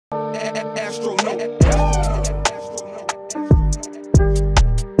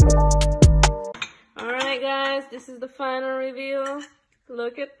Alright guys, this is the final reveal.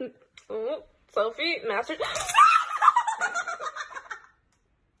 Look at Sophie, master.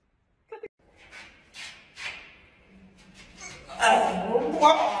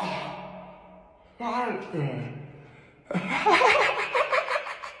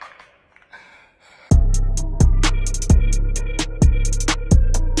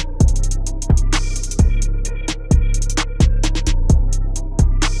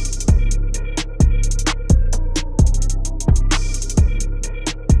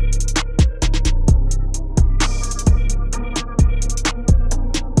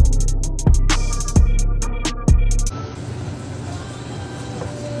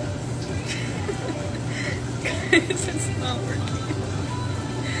 It's not working.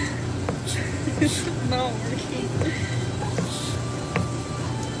 It's not working.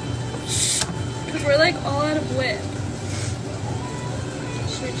 Because we're like all out of whip.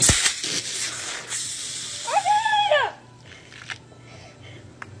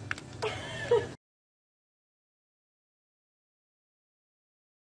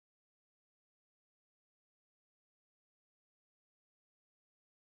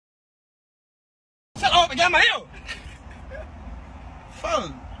 Shut up, I got my heel!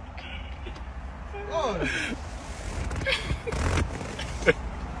 Fuck! Oh!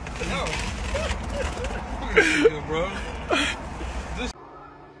 No! Fuck, bro. This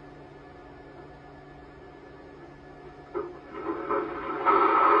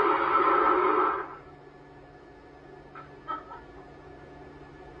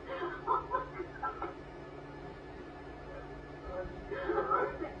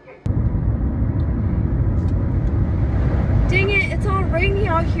raining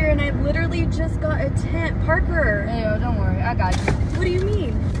out here and I literally just got a tent. Parker. Hey, yo, don't worry. I got you. What do you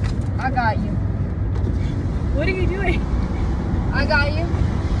mean? I got you. What are you doing? I got you.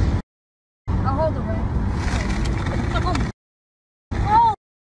 I'll hold the rain. Oh.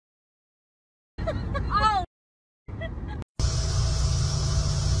 Oh.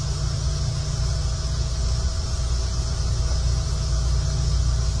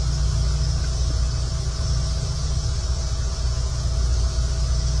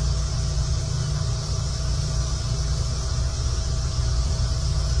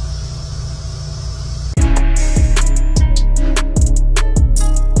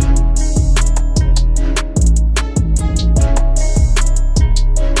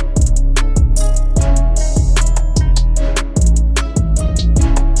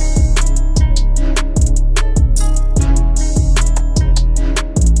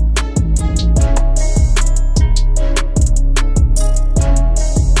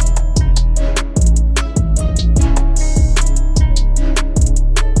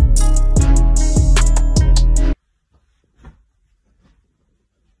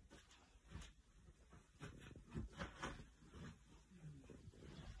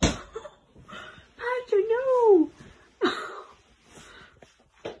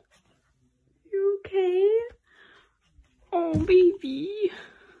 Oh, baby.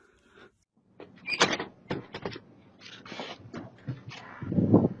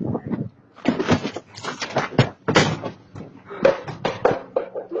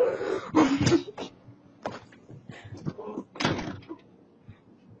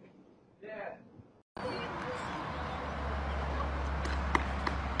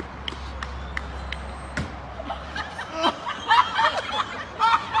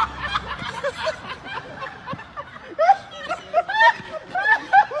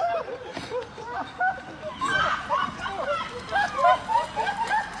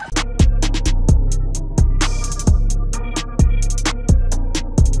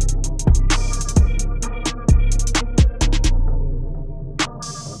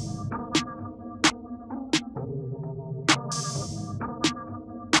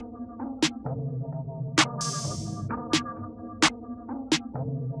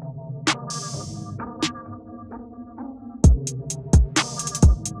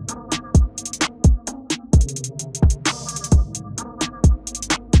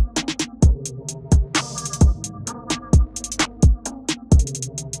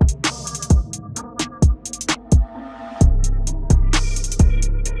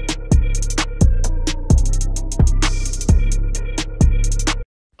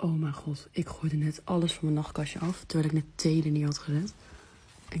 Oh mijn god, ik gooide net alles van mijn nachtkastje af, terwijl ik net telen niet had gezet.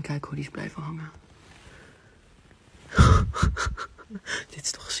 En kijk hoe die is blijven hangen. Dit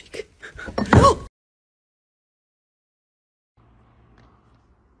is toch ziek.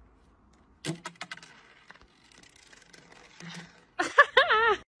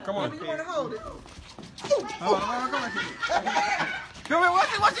 Come on. You want to hold it? Come on. Come on,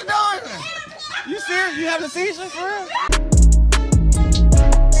 what you doing? You serious? You having a seizure for real?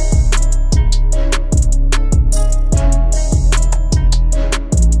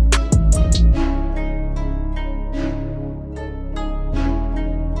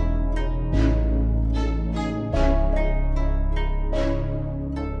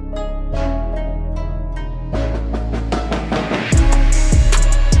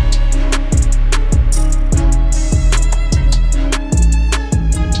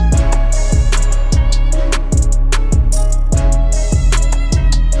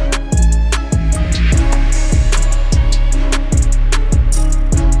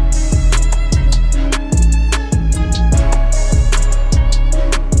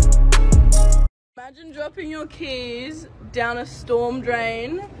 Imagine dropping your keys down a storm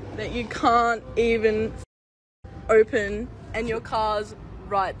drain that you can't even open and your car's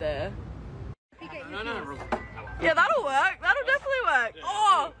right there. No. Yeah, that'll work. That'll definitely work. Yeah,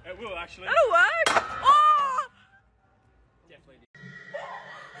 Oh! it will actually. That'll work! Oh! Definitely.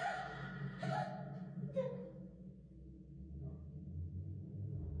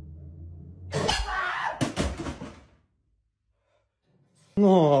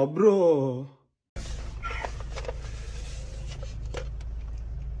 Oh, bro.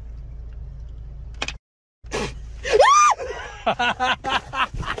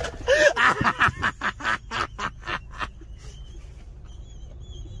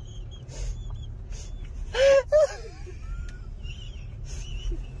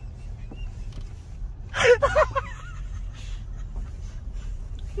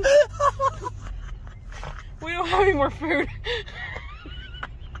 We don't have any more food.